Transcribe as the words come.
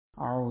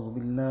أعوذ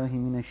بالله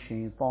من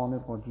الشيطان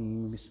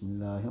الرجيم بسم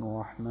الله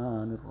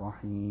الرحمن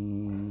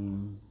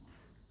الرحيم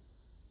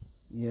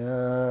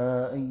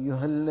يا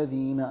أيها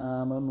الذين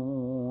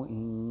آمنوا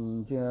إن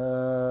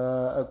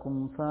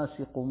جاءكم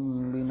فاسق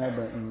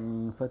بنبأ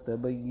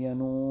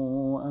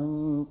فتبينوا أن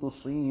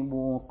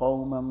تصيبوا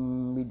قوما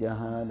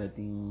بجهالة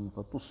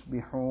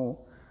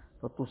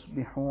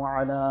فتصبحوا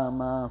على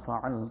ما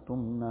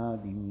فعلتم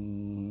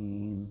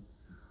نادمين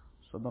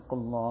صدق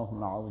الله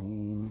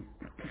العظيم.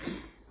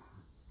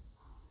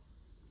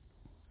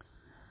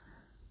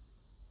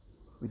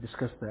 We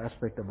discussed the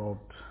aspect about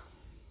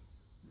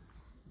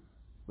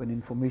when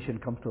information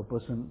comes to a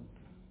person,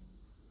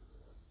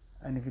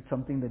 and if it's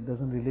something that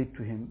doesn't relate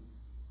to him,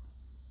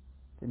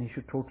 then he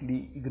should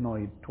totally ignore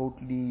it,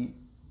 totally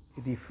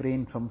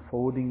refrain from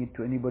forwarding it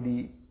to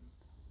anybody,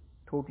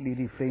 totally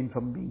refrain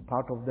from being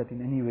part of that in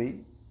any way,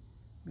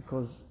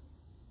 because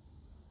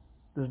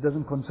this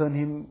doesn't concern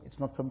him, it's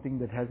not something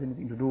that has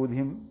anything to do with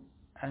him,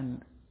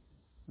 and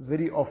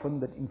very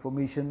often that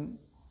information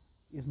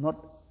is not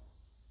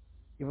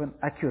even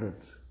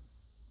accurate.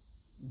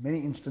 In many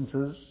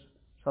instances,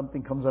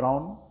 something comes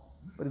around,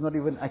 but it's not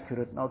even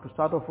accurate. Now, to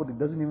start off with, it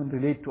doesn't even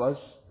relate to us,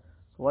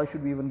 so why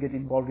should we even get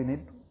involved in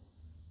it?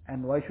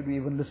 And why should we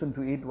even listen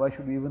to it? Why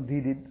should we even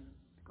read it?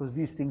 Because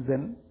these things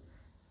then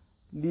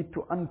lead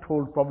to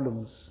untold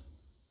problems.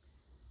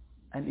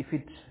 And if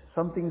it's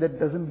something that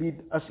doesn't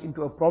lead us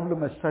into a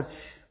problem as such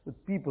with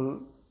people,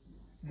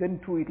 then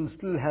too it will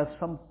still have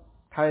some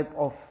type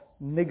of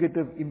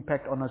negative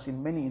impact on us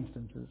in many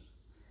instances.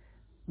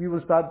 We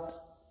will start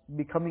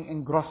becoming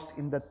engrossed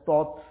in that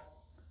thought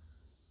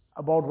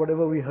about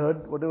whatever we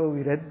heard, whatever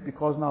we read,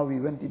 because now we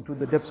went into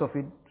the depths of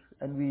it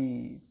and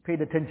we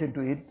paid attention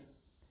to it.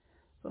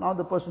 So now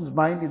the person's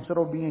mind, instead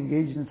of being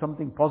engaged in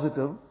something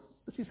positive,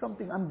 this is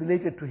something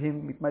unrelated to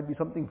him, it might be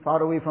something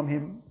far away from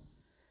him,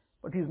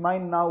 but his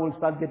mind now will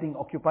start getting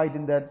occupied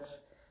in that,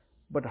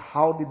 but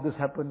how did this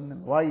happen,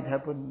 and why it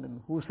happened,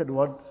 and who said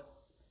what,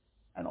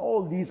 and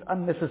all these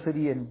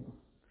unnecessary and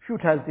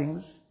futile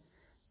things.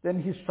 Then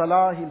his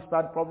salah, he'll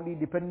start probably,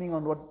 depending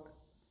on what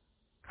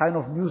kind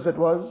of news that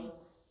was,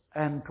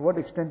 and to what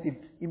extent it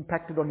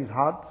impacted on his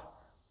heart,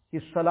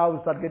 his salah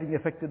will start getting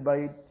affected by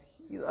it,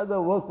 his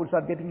other work will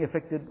start getting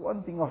affected,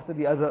 one thing after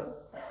the other.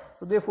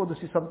 So therefore this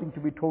is something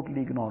to be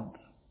totally ignored.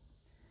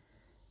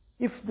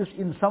 If this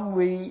in some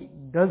way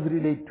does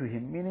relate to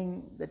him,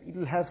 meaning that it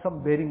will have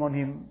some bearing on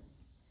him,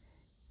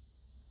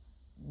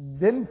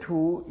 then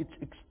too it's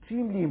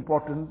extremely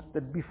important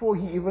that before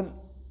he even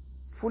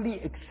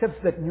fully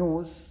accepts that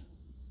news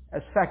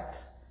as fact,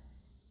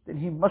 then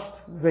he must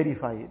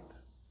verify it.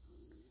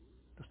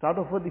 To start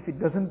off with, if it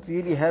doesn't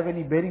really have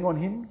any bearing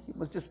on him, he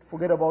must just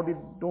forget about it,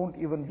 don't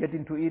even get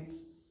into it,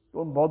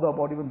 don't bother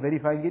about even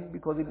verifying it,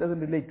 because it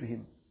doesn't relate to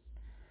him.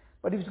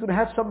 But if it's going to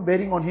have some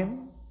bearing on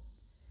him,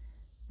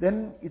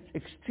 then it's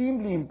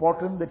extremely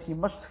important that he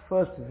must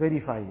first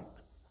verify it.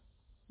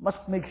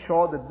 Must make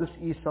sure that this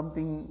is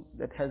something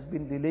that has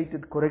been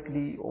related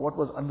correctly, or what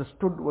was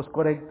understood was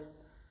correct.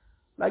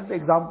 Like the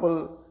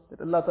example that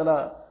Allah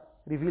Ta'ala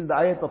revealed the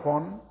ayat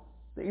upon,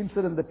 the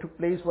incident that took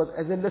place was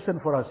as a lesson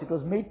for us. It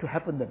was made to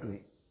happen that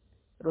way.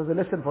 It was a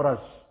lesson for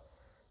us.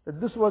 That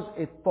this was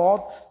a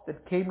thought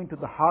that came into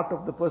the heart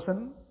of the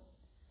person,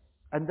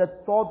 and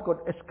that thought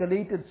got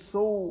escalated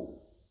so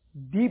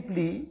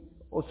deeply,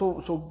 or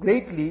so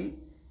greatly,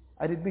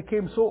 and it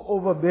became so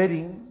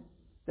overbearing,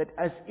 that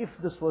as if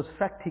this was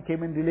fact, he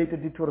came and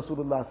related it to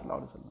Rasulullah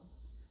Sallallahu Alaihi Wasallam.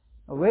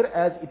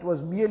 Whereas it was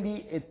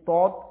merely a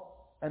thought,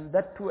 and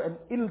that too an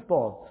ill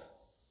thought.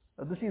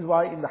 Now this is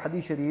why in the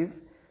Hadith Sharif,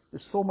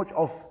 there's so much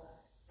of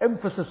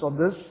emphasis on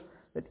this,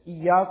 that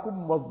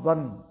إِيَّاكُمْ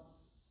وَالظَّنِّ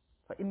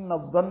فَإِنَّ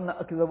الظَّنَّ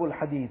أَكْذَبُ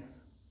الْحَدِيثِ.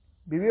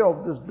 Beware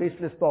of this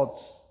baseless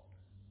thoughts,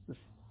 this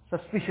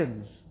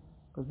suspicions,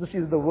 because this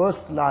is the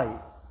worst lie.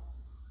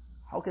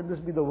 How can this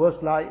be the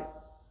worst lie?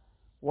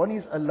 One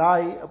is a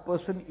lie, a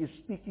person is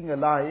speaking a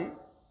lie,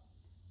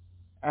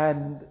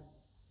 and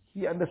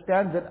he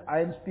understands that I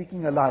am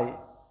speaking a lie.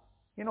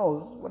 He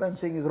knows what I'm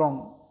saying is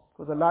wrong,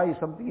 because a lie is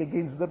something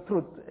against the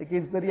truth,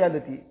 against the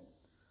reality.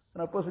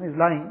 When a person is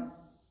lying,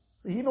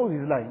 so he knows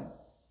he's lying.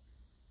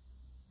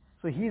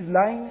 So he's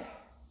lying,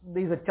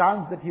 there is a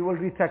chance that he will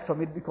retract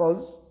from it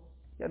because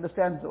he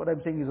understands what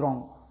I'm saying is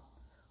wrong.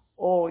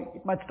 Or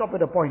it might stop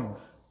at a point,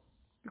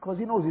 because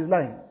he knows he's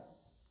lying.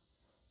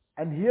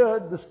 And here,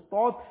 this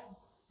thought,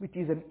 which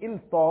is an ill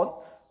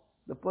thought,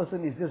 the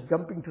person is just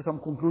jumping to some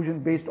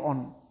conclusion based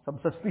on some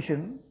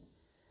suspicion,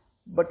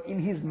 but in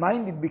his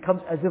mind it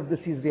becomes as if this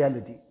is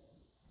reality.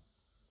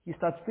 He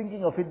starts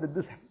thinking of it that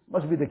this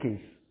must be the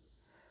case.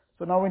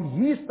 So now when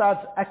he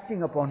starts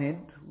acting upon it,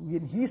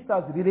 when he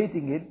starts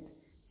relating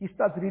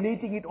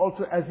it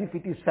also as if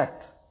it is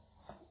fact.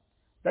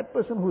 That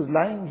person who is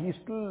lying, he is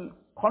still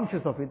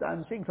conscious of it. I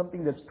am saying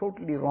something that's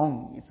totally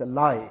wrong. It's a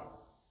lie.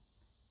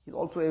 He's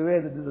also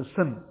aware that there's a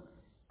sin.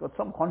 Got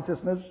some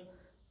consciousness,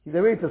 he's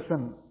aware it's a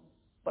sin.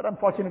 But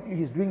unfortunately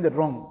he's doing that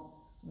wrong.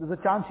 There's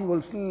a chance he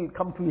will still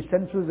come to his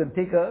senses and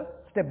take a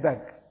step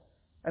back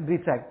and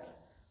retract.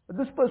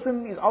 But this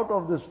person is out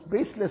of this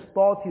baseless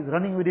thought, he's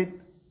running with it,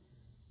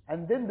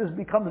 and then this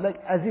becomes like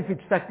as if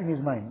it's fact in his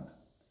mind.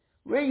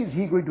 Where is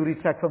he going to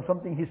retract from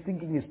something he's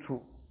thinking is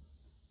true?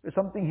 There's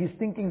something he's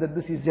thinking that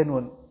this is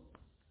genuine.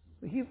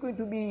 So he's going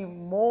to be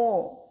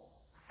more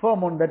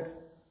firm on that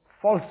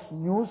false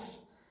news,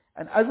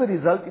 and as a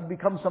result it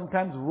becomes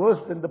sometimes worse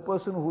than the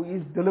person who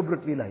is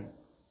deliberately lying.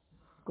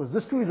 Because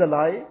this too is a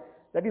lie,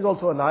 that is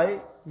also a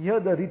lie. Here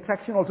the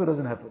retraction also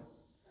doesn't happen.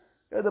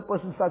 Here the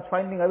person starts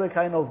finding other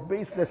kind of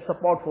baseless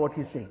support for what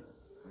he's saying.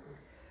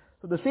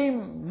 So the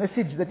same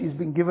message that is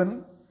being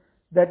given,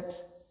 that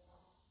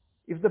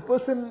if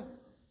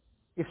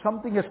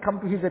something has come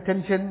to his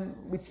attention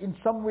which in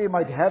some way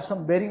might have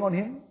some bearing on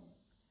him,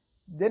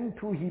 then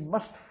too he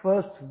must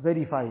first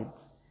verify it.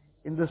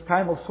 In this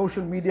time of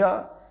social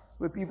media,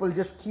 where people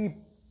just keep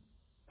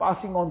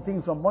passing on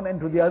things from one end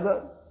to the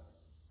other,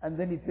 and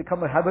then it's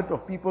become a habit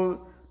of people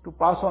to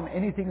pass on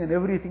anything and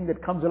everything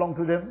that comes along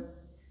to them,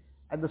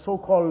 and the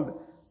so-called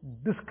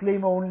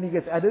disclaimer only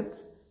gets added,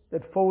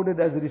 that forwarded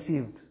as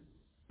received.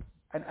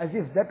 And as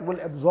if that will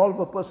absolve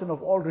a person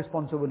of all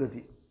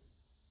responsibility.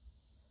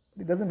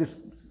 It doesn't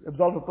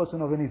absolve a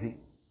person of anything.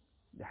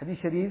 The Hadith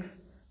Sharif,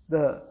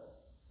 the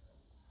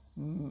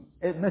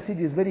message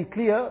is very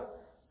clear,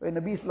 when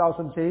Nabi Sallallahu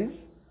Alaihi Wasallam says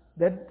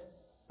that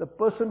the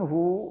person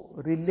who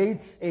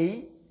relates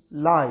a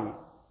lie,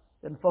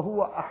 then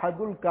فَهُوَ أَحَدُ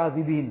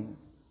الْكَاذِبِينَ.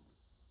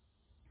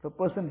 If a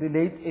person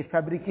relates a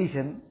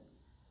fabrication,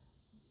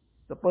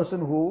 the person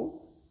who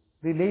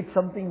relates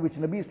something which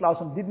Nabi Sallallahu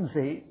Alaihi Wasallam didn't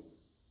say,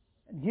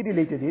 and he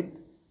related it,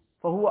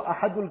 فَهُوَ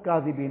أَحَدُ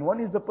الْكَاذِبِينَ. One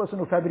is the person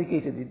who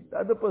fabricated it. The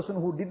other person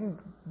who didn't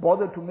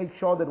bother to make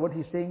sure that what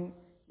he's saying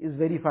is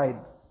verified.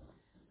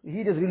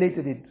 He just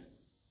related it.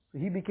 So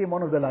he became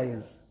one of the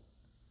liars.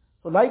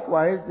 So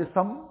likewise, there's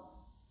some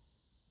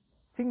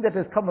thing that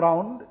has come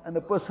around, and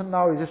the person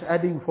now is just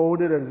adding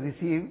forwarded and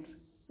received.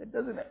 That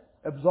doesn't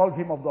absolve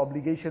him of the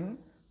obligation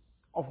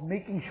of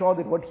making sure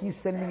that what he's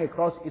sending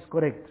across is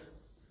correct.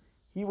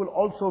 He will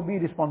also be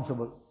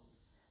responsible.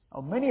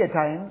 Now many a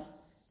times,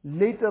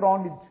 later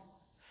on it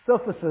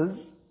surfaces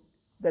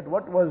that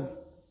what was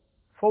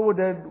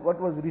forwarded, what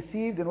was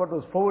received and what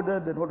was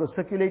forwarded and what was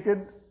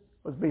circulated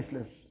was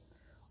baseless.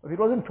 If it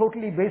wasn't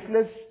totally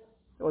baseless,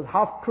 there was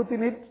half truth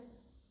in it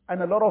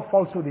and a lot of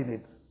falsehood in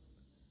it.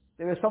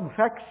 There were some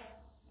facts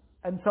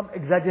and some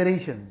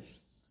exaggerations.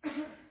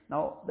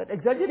 Now that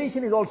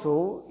exaggeration is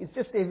also, it's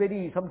just a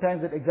very,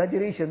 sometimes that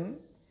exaggeration,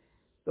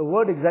 the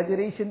word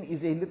exaggeration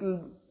is a little,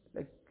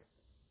 like,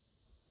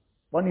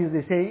 one is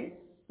they say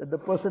that the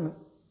person,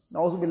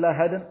 na'uzubillah,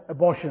 had an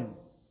abortion.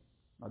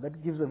 Now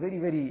that gives a very,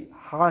 very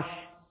harsh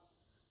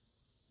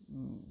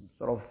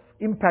sort of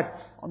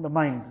impact on the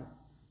mind.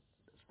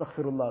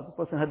 Astaghfirullah, the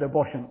person had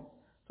abortion.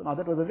 So now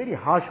that was a very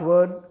harsh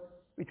word,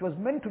 which was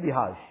meant to be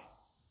harsh.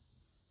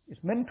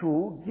 It's meant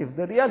to give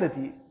the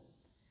reality.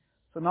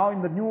 So now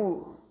in the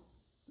new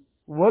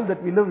world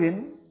that we live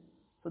in,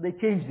 so they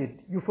changed it,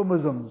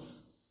 euphemisms,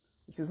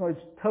 which is now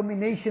it's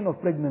termination of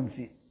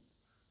pregnancy.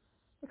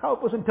 Like how a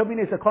person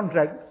terminates a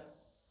contract.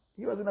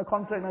 He was in a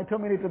contract and I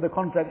terminated the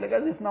contract. Like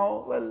as if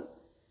now, well,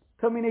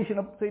 termination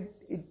of, so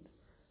it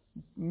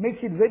makes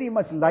it very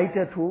much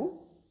lighter to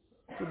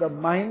the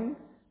mind,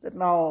 that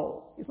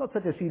now it's not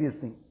such a serious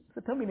thing. It's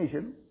a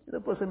termination. The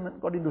person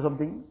got into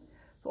something.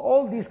 So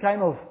all these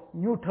kind of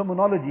new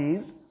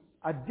terminologies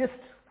are just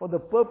for the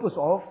purpose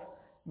of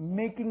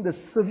making the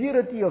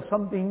severity of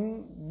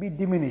something be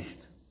diminished.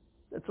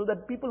 So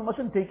that people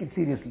mustn't take it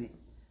seriously.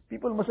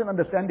 People mustn't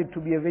understand it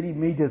to be a very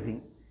major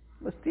thing.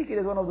 Must take it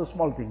as one of the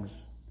small things.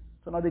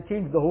 So now they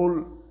change the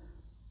whole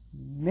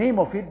name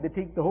of it, they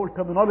take the whole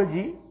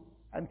terminology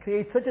and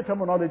create such a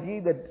terminology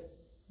that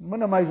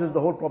minimizes the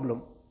whole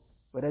problem.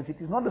 Whereas it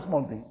is not a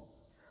small thing.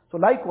 So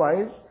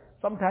likewise,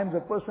 sometimes a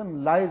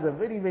person lies a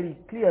very, very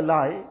clear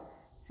lie.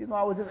 See, no,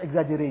 I was just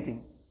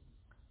exaggerating.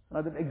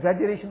 Now that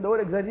exaggeration, the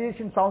word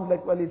exaggeration sounds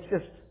like, well, it's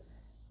just,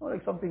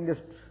 like something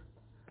just,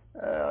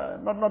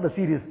 not a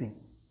serious thing.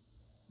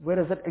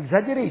 Whereas that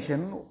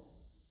exaggeration,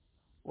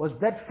 was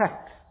that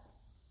fact?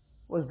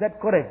 Was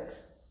that correct?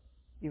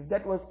 If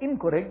that was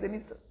incorrect,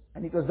 then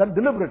and it was done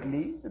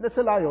deliberately, then that's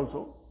a lie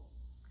also.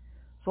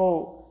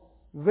 So,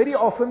 very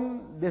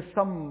often there's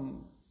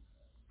some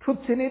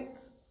truths in it,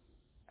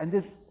 and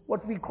there's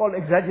what we call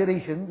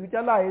exaggerations, which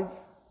are lies.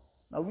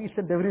 Now we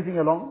send everything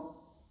along.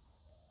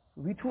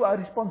 We too are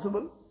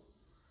responsible.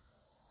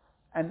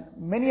 And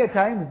many a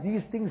times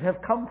these things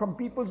have come from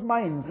people's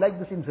minds, like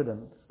this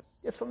incident.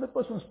 Just from the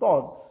person's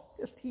thoughts.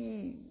 Just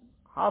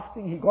half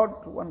thing he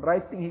got, one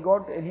right thing he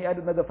got, and he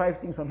added another 5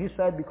 things from his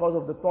side because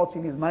of the thoughts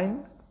in his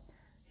mind.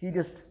 He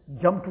just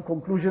jumped to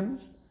conclusions,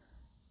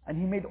 and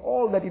he made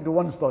all that into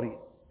one story.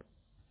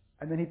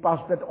 And then he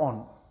passed that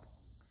on.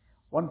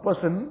 One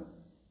person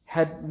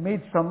had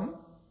made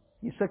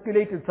he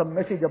circulated some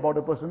message about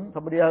a person,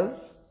 somebody else,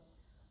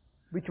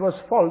 which was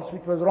false,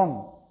 which was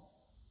wrong.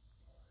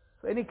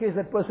 So in any case,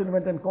 that person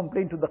went and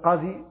complained to the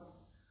Qazi.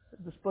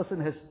 This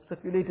person has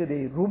circulated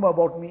a rumor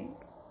about me,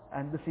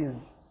 and this is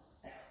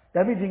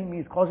damaging me,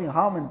 it's causing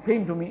harm and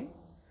pain to me.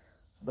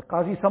 The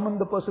Qazi summoned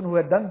the person who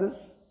had done this.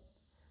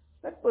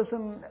 That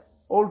person,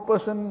 old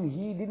person,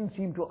 he didn't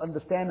seem to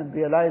understand and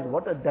realize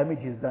what a damage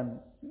he's done.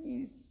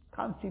 He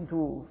can't seem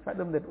to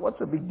fathom that. What's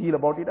the big deal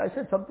about it? I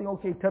said something,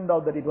 okay, it turned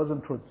out that it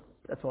wasn't truth.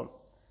 That's all.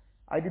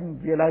 I didn't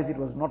realize it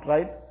was not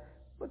right.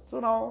 But so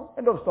now,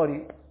 end of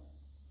story.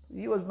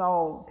 He was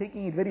now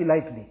taking it very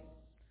lightly.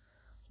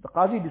 The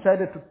Qazi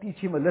decided to teach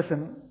him a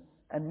lesson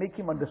and make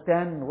him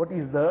understand what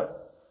is the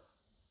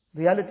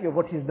reality of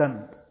what he's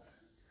done.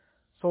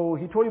 So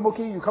he told him,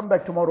 okay, you come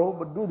back tomorrow,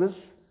 but do this.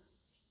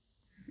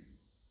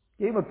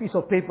 Gave him a piece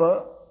of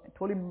paper and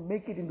told him,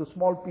 make it into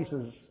small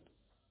pieces.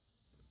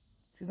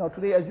 See, now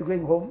today as you're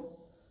going home,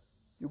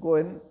 you go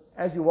in,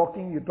 as you're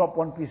walking, you drop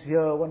one piece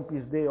here, one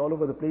piece there, all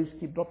over the place,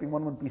 keep dropping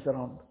one piece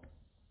around.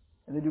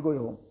 And then you go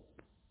home.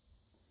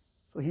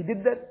 So he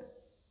did that.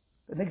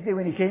 The next day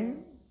when he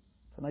came,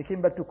 and I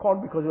came back to call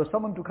because he was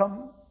summoned to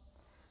come.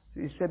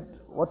 So he said,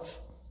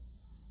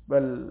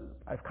 well,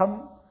 I've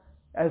come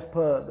as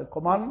per the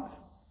command.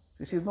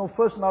 So he says, no,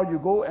 first now you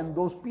go and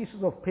those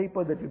pieces of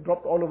paper that you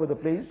dropped all over the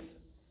place,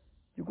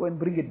 you go and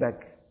bring it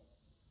back.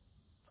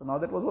 So now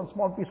that was one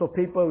small piece of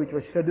paper which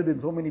was shredded in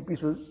so many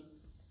pieces.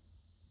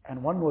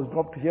 And one was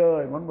dropped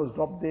here and one was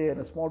dropped there,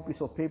 and a small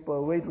piece of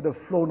paper, where it would have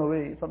flown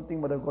away.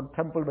 Something would have got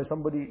trampled by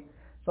somebody.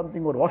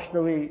 Something got washed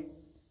away.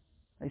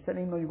 I said,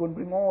 no, you're going to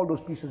bring all those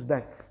pieces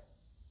back.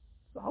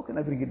 So how can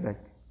I bring it back?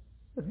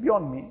 It's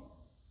beyond me.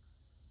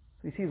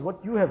 So he says,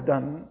 what you have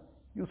done,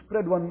 you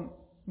spread one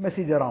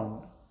message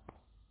around.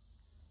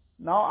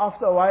 Now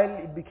after a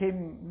while it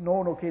became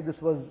known, okay, this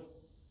was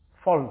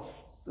false.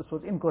 This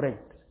was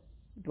incorrect.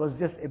 It was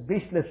just a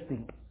baseless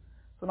thing.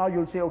 So now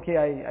you'll say, okay,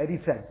 I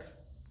retract.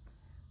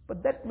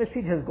 But that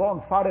message has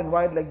gone far and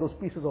wide like those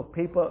pieces of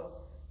paper.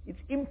 It's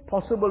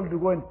impossible to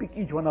go and pick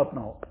each one up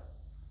now.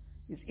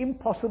 It's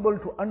impossible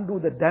to undo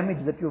the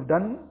damage that you've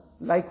done,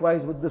 likewise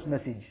with this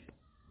message.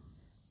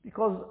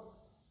 Because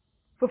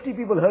 50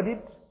 people heard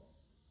it,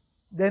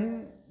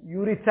 then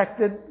you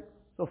retracted,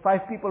 so 5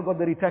 people got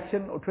the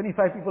retraction, or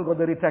 25 people got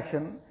the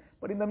retraction,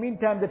 but in the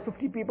meantime that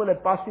 50 people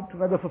had passed it to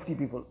another 50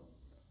 people.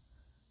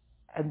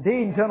 And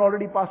they in turn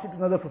already passed it to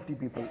another 50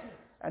 people.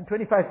 And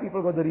 25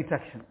 people got the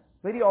retraction.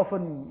 Very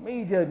often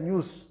major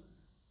news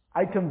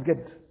items get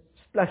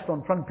splashed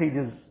on front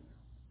pages.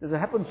 This has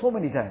happened so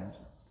many times,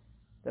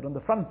 that on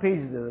the front page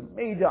there's a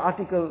major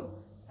article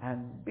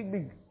and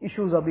big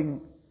issues are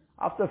being,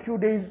 after a few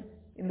days,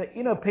 in the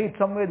inner page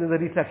somewhere there's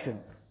a retraction.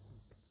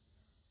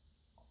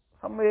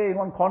 Somewhere in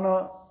one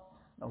corner,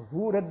 now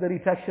who read the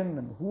retraction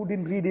and who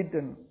didn't read it,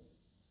 and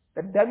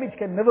that damage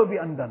can never be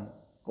undone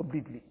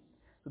completely.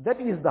 So that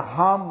is the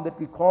harm that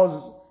we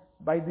cause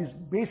by these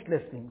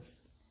baseless things.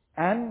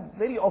 And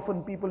very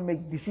often people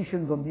make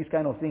decisions on these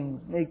kind of things,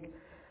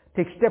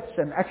 take steps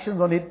and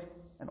actions on it,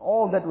 and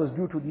all that was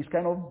due to these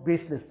kind of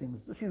baseless things.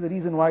 This is the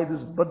reason why this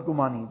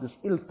badgumani, this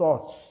ill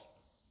thoughts,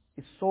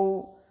 is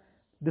so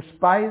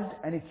despised,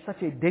 and it's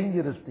such a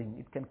dangerous thing.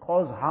 It can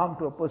cause harm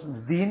to a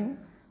person's deen,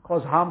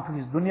 cause harm to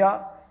his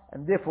dunya,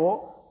 and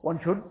therefore one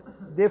should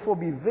therefore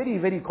be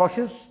very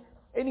cautious.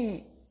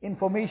 Any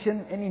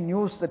information, any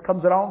news that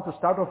comes around, to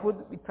start off with,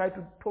 we try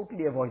to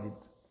totally avoid it.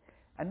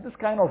 And this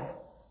kind of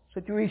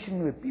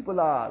situation where people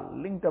are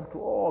linked up to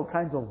all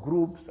kinds of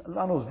groups,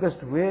 Allah knows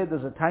best where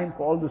there's a time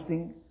for all this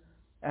thing.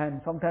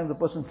 And sometimes the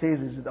person says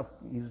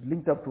he's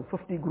linked up to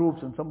 50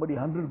 groups, and somebody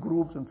 100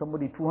 groups, and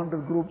somebody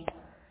 200 groups.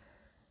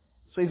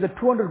 So if the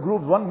 200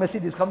 groups, one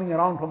message is coming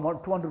around from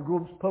 200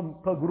 groups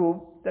per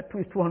group, that too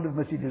is 200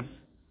 messages.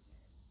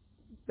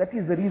 That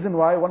is the reason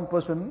why one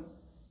person,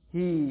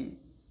 it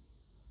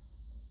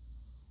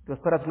was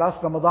perhaps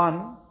last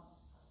Ramadan,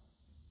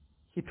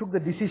 he took the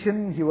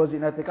decision, he was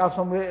in I'tikaf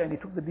somewhere, and he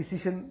took the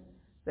decision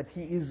that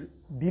he is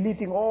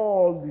deleting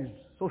all these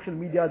social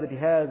media that he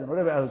has and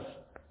whatever else.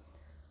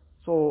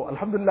 So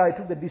Alhamdulillah, he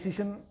took the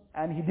decision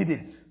and he did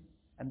it.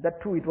 And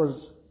that too,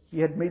 he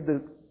had made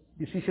the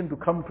decision to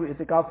come to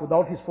I'tikaf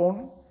without his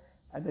phone.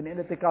 And then in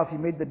I'tikaf he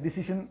made the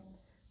decision.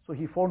 So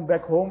he phoned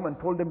back home and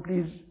told them,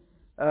 please,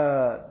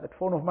 that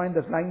phone of mine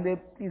that's lying there,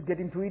 please get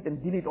into it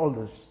and delete all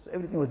this. So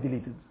everything was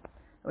deleted.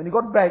 When he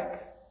got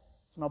back,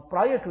 so now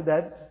prior to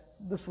that,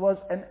 this was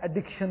an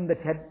addiction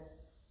that had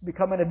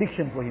become an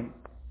addiction for him.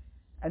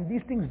 And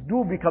these things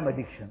do become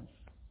addictions.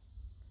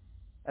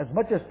 As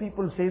much as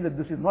people say that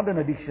this is not an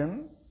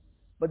addiction,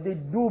 but they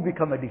do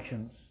become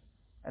addictions.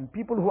 And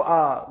people who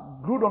are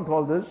glued onto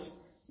all this,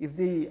 if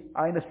they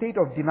are in a state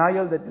of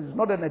denial that it is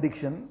not an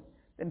addiction,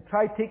 then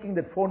try taking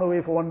that phone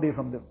away for one day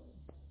from them.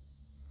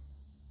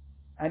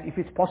 And if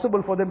it's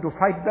possible for them to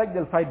fight back,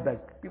 they'll fight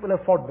back. People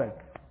have fought back.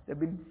 There have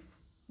been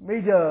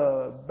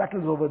major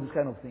battles over this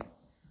kind of thing.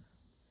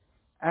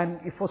 And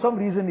if for some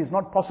reason it's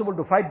not possible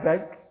to fight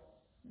back,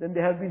 then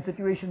there have been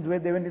situations where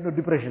they went into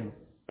depression.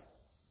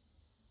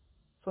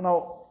 So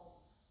now,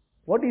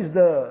 what is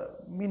the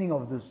meaning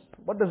of this?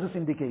 What does this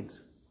indicate?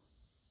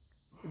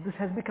 If this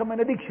has become an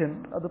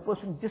addiction, the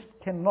person just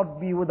cannot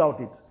be without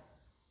it.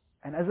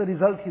 And as a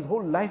result, his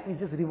whole life is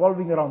just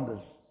revolving around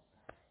this.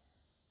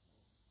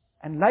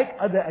 And like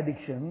other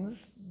addictions,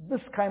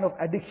 this kind of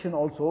addiction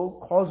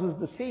also causes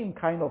the same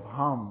kind of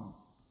harm.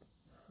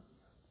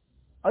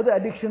 Other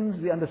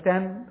addictions, we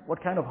understand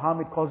what kind of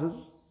harm it causes.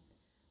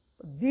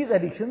 But these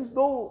addictions,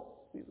 though,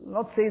 we will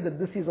not say that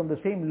this is on the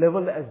same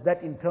level as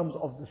that in terms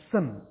of the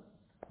sin.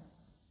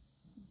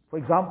 For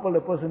example,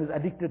 a person is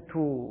addicted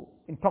to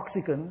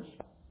intoxicants,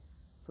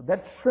 so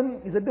that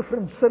sin is a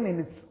different sin in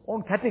its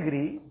own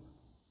category.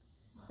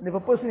 And if a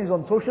person is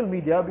on social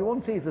media, we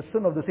won't say it's a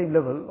sin of the same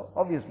level,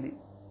 obviously.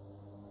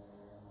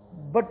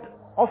 But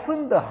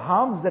often the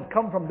harms that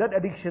come from that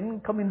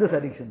addiction come in this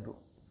addiction too.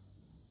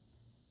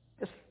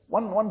 Just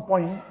one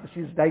point, which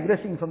is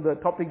digressing from the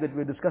topic that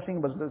we're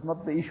discussing, but that's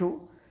not the issue.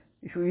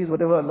 Issue is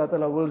whatever Allah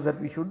Ta'ala wills that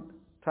we should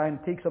try and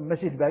take some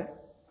message back.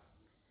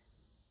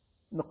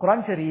 In the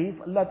Quran Sharif,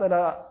 Allah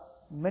Ta'ala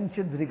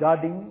mentions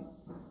regarding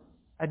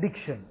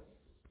addiction.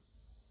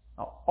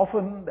 Now,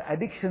 often the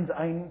addictions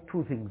are in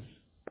two things.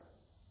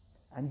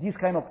 And these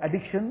kind of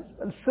addictions,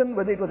 well, sin,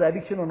 whether it was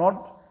addiction or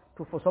not,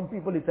 for some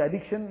people it's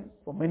addiction,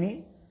 for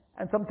many,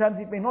 and sometimes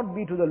it may not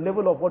be to the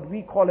level of what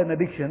we call an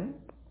addiction,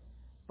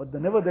 but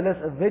nevertheless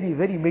a very,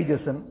 very major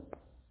sin.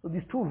 So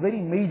these two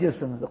very major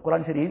sins the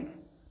Quran Sharif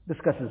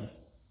discusses.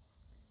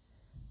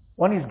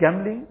 One is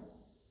gambling,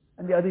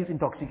 and the other is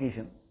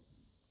intoxicants.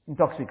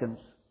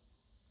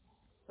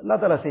 Allah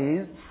Ta'ala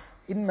says,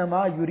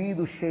 إِنَّمَا يُرِيدُ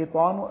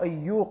الشَّيْطَانُ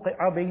أَن يُوقِعَ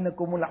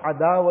بَيْنَكُمُ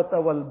الْعَدَاوَةَ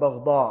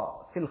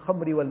وَالْبَغْضَاءَ فِي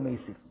الْخَمْرِ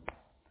وَالْمَيْسِرِ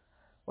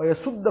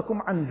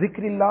وَيَصُدَّكُمْ عَنْ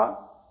ذِكْرِ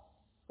اللَّهِ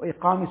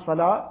وإقام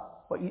الصلاة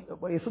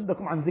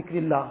ويصدكم عن ذكر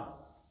الله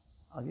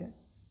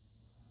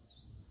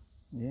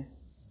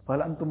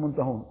فهل أنتم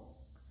منتهون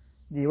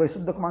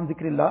ويصدكم عن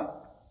ذكر الله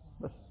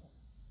بس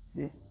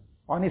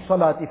وعن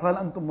الصلاة فهل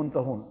أنتم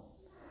منتهون.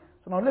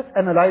 So now let's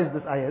analyze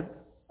this ayat.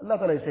 Allah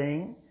Ta'ala is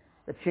saying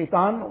that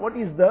shaitan, what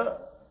is the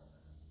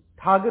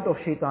target of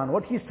shaitan?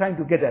 What he's trying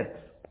to get at?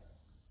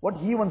 What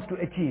he wants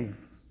to achieve?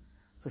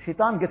 So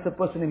shaitan gets a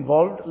person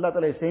involved. Allah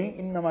Ta'ala is saying,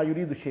 إِنَّمَا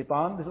يُرِيدُ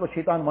الشَّيْطَانِ. This is what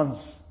shaitan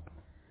wants.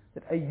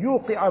 That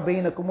أَيُّوقِعَ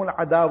بَيْنَكُمُ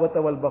الْعَدَاوَةَ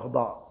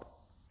وَالْبَغْضَاءَ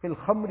فِي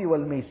الْخَمْرِ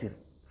وَالْمَيْسِرِ.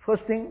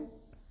 First thing,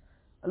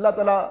 Allah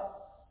Ta'ala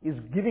is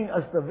giving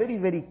us the very,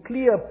 very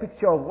clear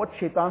picture of what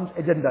shaitan's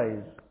agenda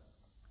is.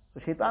 So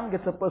shaitan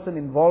gets a person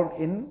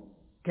involved in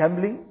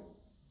gambling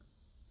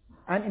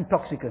and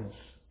intoxicants.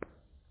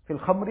 فِي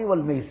الْخَمْرِ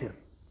وَالْمَيْسِرِ.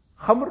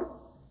 Khamr,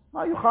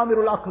 مَا يُخَامِرُ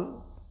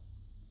الْعَقْلِ.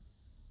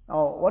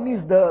 Now, one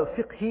is the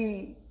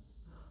fiqhi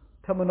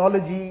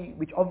terminology,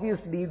 which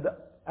obviously the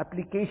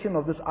application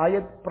of this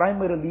ayat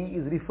primarily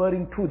is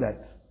referring to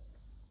that.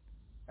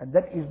 And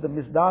that is the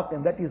misdaq,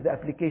 and that is the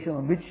application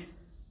on which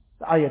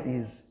the ayat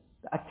is.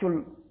 The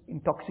actual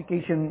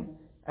intoxication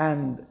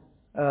and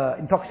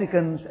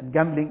intoxicants and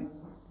gambling.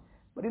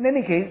 But in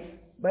any case,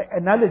 by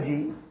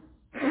analogy,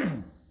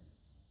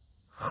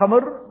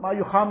 khamr ma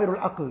yukhamiru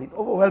al-aql. It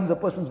overwhelms a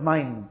person's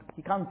mind.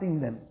 He can't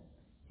think then.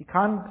 He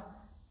can't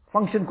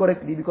function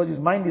correctly because his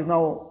mind is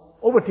now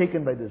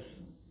overtaken by this.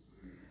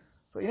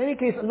 So in any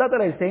case, Allah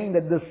Ta'ala is saying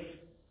that this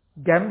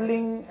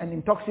gambling and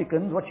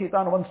intoxicants, what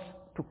shaitan wants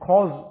to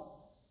cause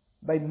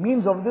by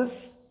means of this,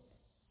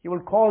 he will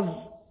cause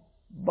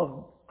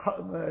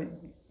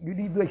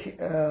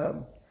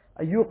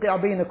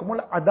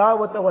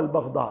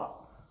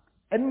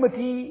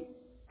enmity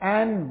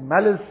and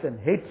malice and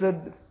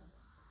hatred.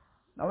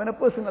 Now when a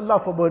person,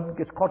 Allah forbid,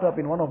 gets caught up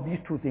in one of these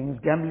two things,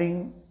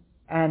 gambling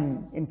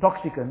and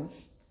intoxicants,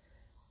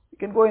 you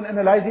can go and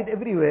analyze it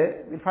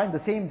everywhere, you'll find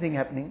the same thing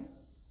happening.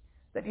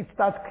 That it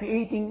starts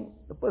creating,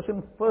 the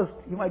person first,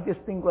 he might just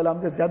think, well, I'm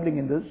just dabbling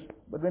in this.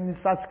 But when it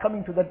starts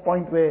coming to that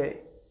point where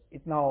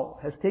it now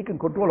has taken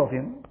control of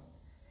him,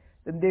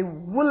 then there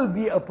will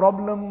be a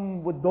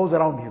problem with those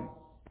around him.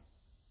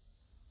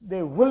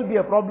 There will be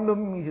a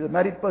problem. He's a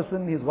married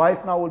person, his wife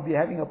now will be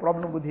having a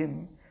problem with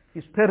him.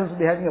 His parents will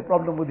be having a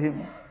problem with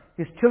him.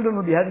 His children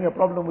will be having a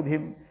problem with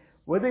him.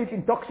 Whether it's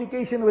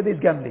intoxication, whether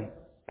it's gambling.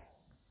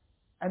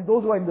 And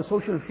those who are in the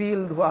social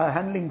field, who are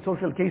handling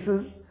social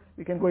cases,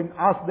 you can go and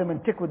ask them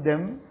and check with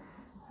them.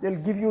 They'll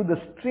give you the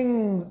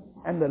string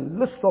and the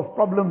list of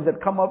problems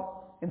that come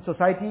up in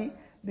society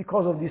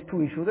because of these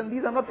two issues. And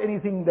these are not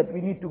anything that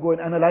we need to go and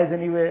analyze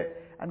anywhere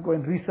and go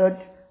and research.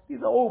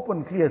 These are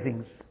open, clear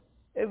things.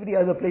 Every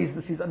other place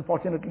this is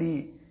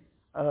unfortunately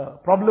a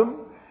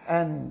problem.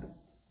 And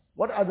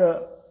what are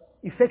the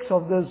effects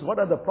of this? What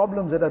are the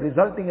problems that are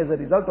resulting as a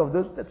result of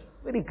this? That's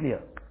very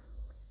clear.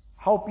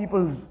 How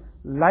people's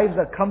lives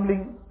are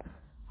crumbling,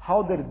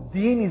 how their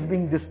deen is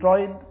being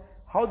destroyed,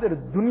 how their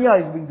dunya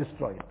is being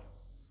destroyed.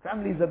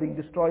 Families are being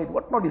destroyed,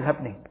 what not is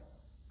happening.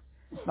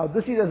 Now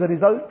this is as a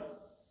result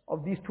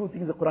of these two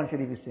things the Quran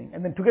Sharif is saying.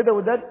 And then together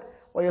with that,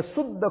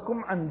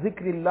 وَيَصُدَّكُمْ عَنْ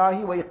ذِكْرِ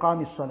اللَّهِ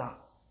وَإِقَامِ الصَّلَاةِ.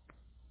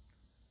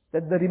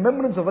 That the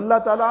remembrance of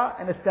Allah Ta'ala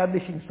and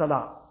establishing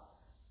salah.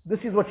 This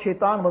is what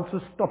shaitan wants to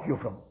stop you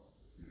from.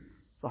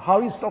 So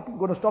how is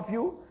going to stop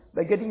you?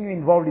 By getting you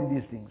involved in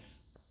these things.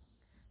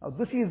 Now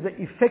this is the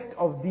effect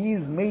of these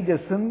major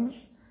sins,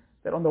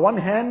 that on the one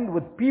hand,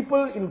 with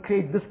people, it will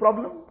create this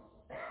problem.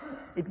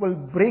 It will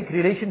break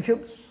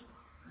relationships.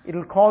 It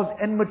will cause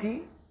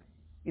enmity.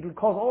 It will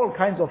cause all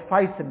kinds of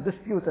fights and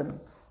disputes and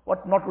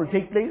what not will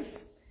take place.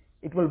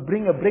 It will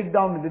bring a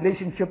breakdown in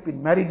relationship,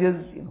 in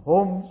marriages, in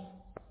homes.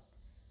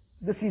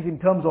 This is in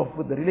terms of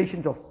with the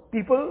relations of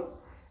people.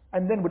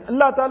 And then with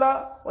Allah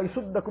Ta'ala,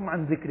 وَيَسُدَّكُمْ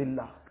عَنْ ذِكْرِ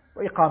اللَّهِ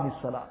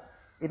وَإِقَامِ الصَّلَاةِ.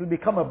 It will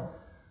become a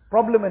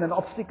problem and an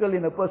obstacle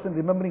in a person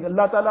remembering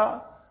Allah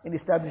Ta'ala in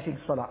establishing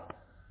salah.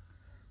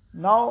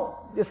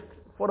 Now, just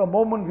for a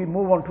moment we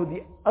move on to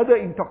the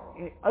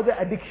other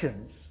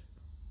addictions.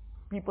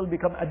 People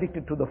become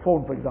addicted to the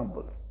phone, for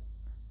example.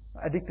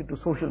 Addicted to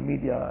social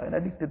media, and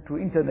addicted to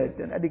internet,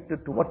 and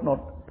addicted to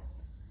whatnot.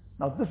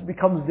 Now this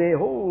becomes their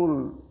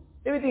whole,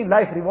 everything in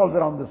life revolves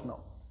around this now.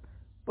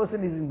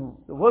 Person is in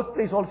the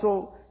workplace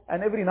also,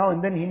 and every now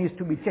and then he needs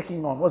to be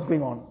checking on what's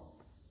going on,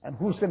 and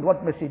who sent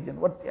what message,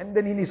 and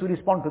then he needs to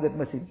respond to that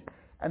message.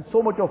 And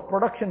so much of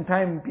production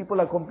time, people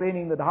are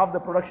complaining that half the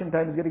production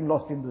time is getting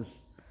lost in this.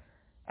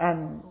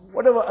 And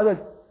whatever other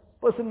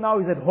person now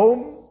is at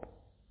home,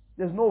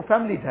 there's no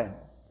family time.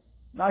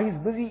 Now he's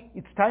busy,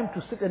 it's time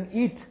to sit and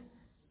eat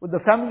with the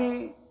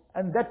family,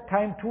 and that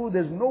time too,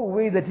 there's no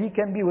way that he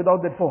can be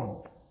without that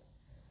phone.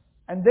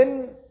 And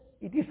then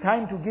it is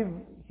time to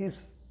give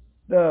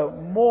the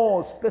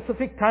more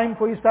specific time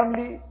for his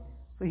family,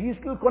 so he's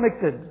still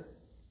connected.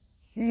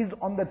 He's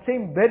on that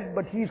same bed,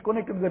 but he's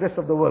connected to the rest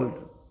of the world.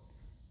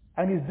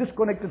 And he's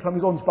disconnected from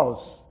his own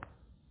spouse.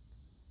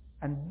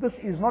 And this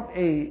is not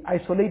an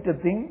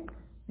isolated thing.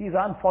 These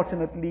are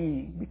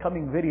unfortunately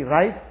becoming very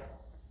rife.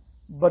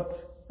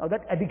 But now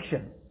that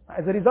addiction,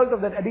 as a result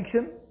of that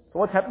addiction, so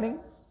what's happening?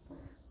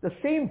 The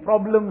same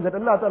problems that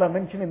Allah Ta'ala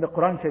mentioned in the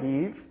Quran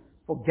Sharif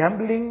for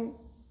gambling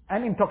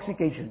and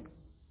intoxication.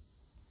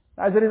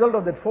 As a result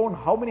of that phone,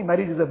 how many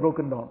marriages have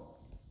broken down?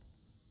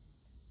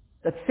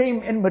 That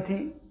same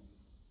enmity,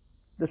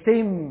 the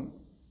same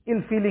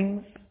ill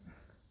feelings,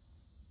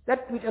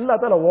 that which Allah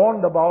Ta'ala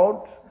warned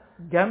about,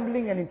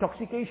 gambling and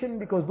intoxication,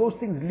 because those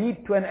things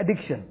lead to an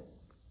addiction.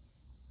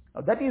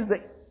 Now that is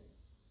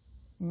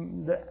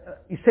the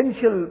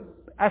essential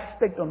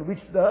aspect on which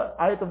the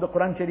ayat of the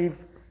Quran Sharif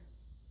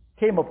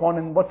came upon,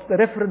 and what's the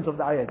reference of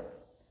the ayat.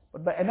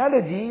 But by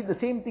analogy, the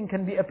same thing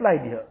can be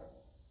applied here.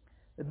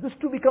 That this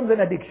too becomes an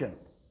addiction.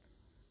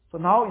 So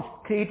now it's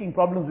creating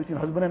problems between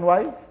husband and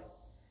wife.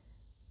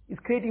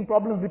 It's creating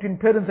problems between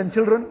parents and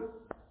children.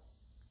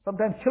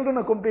 Sometimes children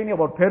are complaining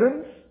about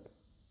parents.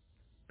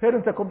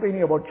 Parents are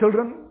complaining about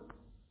children.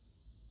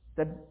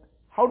 That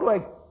how do I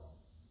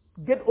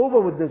get over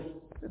with this?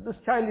 This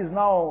child is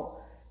now,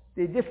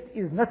 there just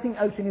is nothing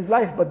else in his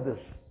life but this.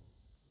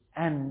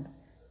 And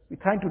we're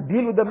trying to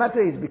deal with the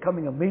matter. It's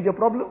becoming a major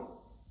problem.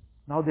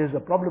 Now there's a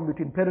problem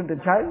between parent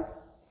and child.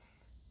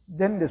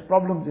 Then there's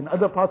problems in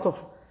other parts of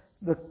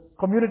the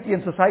community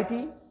and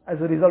society as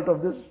a result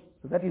of this.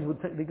 So that is with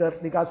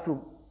regards to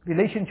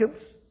relationships.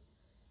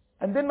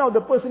 And then now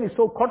the person is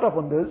so caught up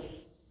on this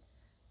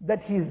that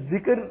his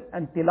zikr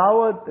and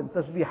tilawat and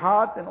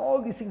tasbihat and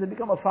all these things have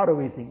become a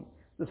faraway thing.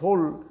 This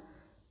whole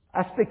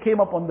aspect came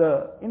up on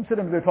the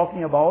incident we're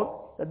talking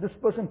about, that this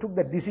person took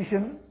that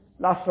decision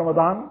last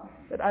Ramadan,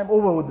 that I'm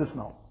over with this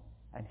now.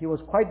 And he was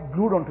quite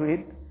glued onto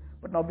it.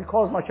 But now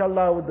because,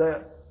 mashallah, with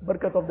the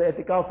barakat of the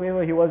etikaf,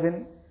 wherever he was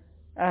in,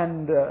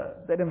 and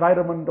that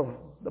environment of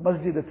the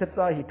masjid,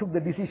 etc., he took the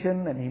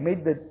decision and he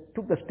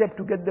took the step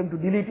to get them to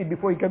delete it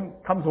before he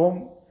comes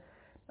home.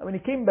 And when he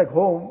came back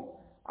home,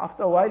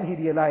 after a while he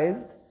realized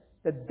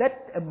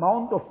that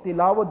amount of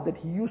tilawat that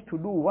he used to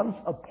do once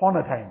upon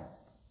a time,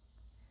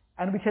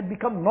 and which had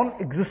become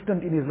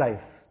non-existent in his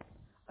life,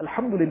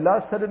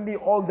 alhamdulillah, suddenly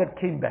all that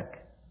came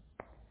back.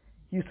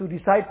 He used to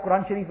recite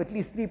Quran Sharif at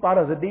least 3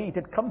 paras a day. It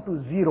had come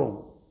to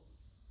 0.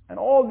 And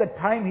all that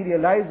time he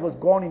realized was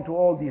gone into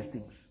all these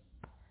things.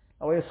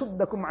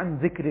 وَيَسُدَّكُمْ عَنْ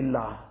ذِكْرِ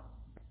اللَّهِ.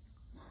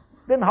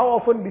 Then how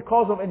often,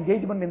 because of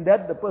engagement in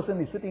that, the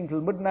person is sitting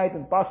till midnight,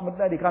 and past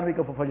midnight he can't wake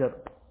up for Fajr.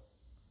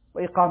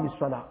 وَإِقَامِ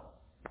الصَّلَاةِ.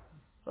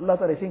 Allah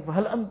Ta'ala is saying,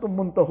 فَهَلْ أَنْتُمْ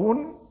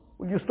مُنْتَهُونَ?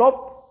 Will you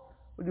stop?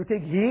 Will you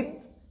take heed?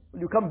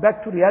 Will you come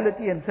back to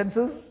reality and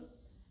senses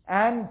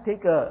and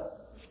take a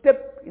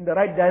step in the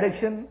right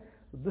direction?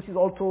 This is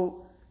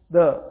also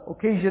the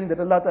occasion that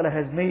Allah Ta'ala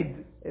has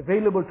made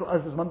available to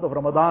us this month of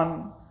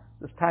Ramadan,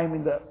 this time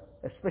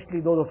especially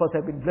those of us who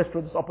have been blessed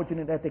with this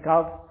opportunity at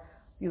Itikaf.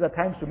 These are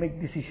times to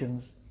make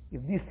decisions.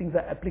 If these things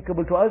are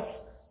applicable to us,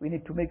 we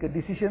need to make a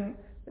decision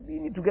that we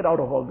need to get out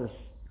of all this.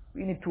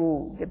 We need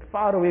to get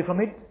far away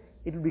from it.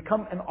 It will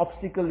become an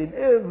obstacle in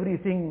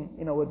everything,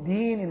 in our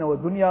deen, in our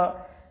dunya,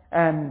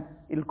 and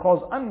it will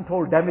cause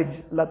untold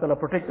damage. Allah Ta'ala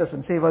protect us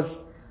and save us.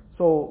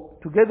 So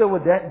together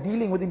with that,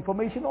 dealing with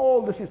information,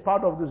 all this is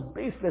part of this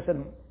baseless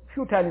and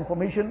futile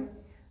information.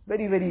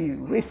 Very, very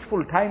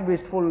wasteful, time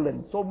wasteful,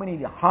 and so many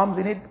harms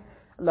in it.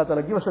 Allah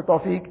Ta'ala give us a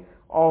tawfiq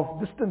of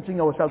distancing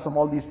ourselves from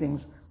all these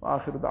things. Wa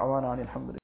akhiru da'wana alhamdulillah.